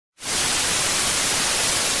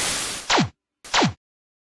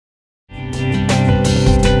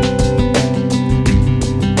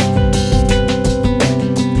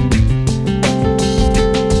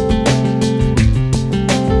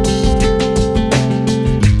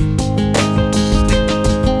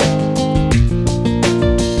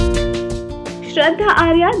Shraddha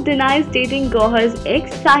Arya denies dating Gauahar's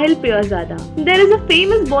ex Saahil Peerzada. There is a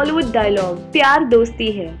famous Bollywood dialogue, Pyaar, dosti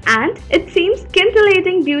hai. And it seems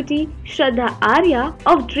scintillating beauty Shraddha Arya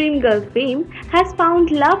of Dream Girl fame has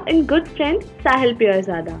found love in good friend Saahil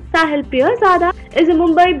Peerzada. Saahil Peerzada is a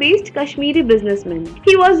Mumbai-based Kashmiri businessman.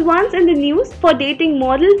 He was once in the news for dating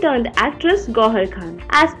model turned actress Gauahar Khan.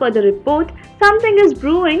 As per the report, something is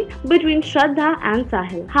brewing between Shraddha and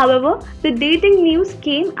Saahil. However, the dating news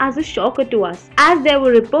came as a shocker to us, as there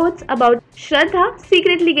were reports about Shraddha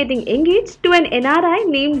secretly getting engaged to an NRI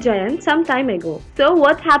named Jayant some time ago. So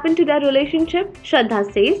what happened to their relationship? Shraddha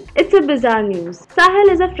says it's a bizarre news.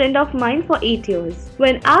 Saahil is a friend of mine for 8 years.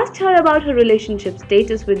 When asked her about her relationship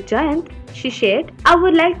status with Jayant, she shared, "I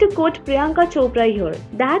would like to quote Priyanka Chopra here,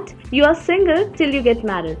 that you are single till you get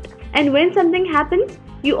married. And when something happens,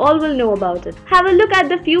 you all will know about it." Have a look at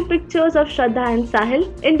the few pictures of Shraddha and Saahil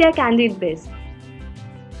in their candid best.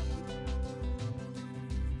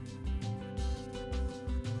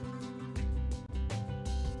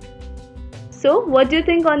 So, what do you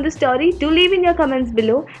think on the story? Do leave in your comments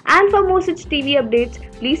below. And for more such TV updates,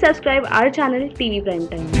 please subscribe our channel TV Prime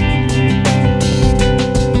Time.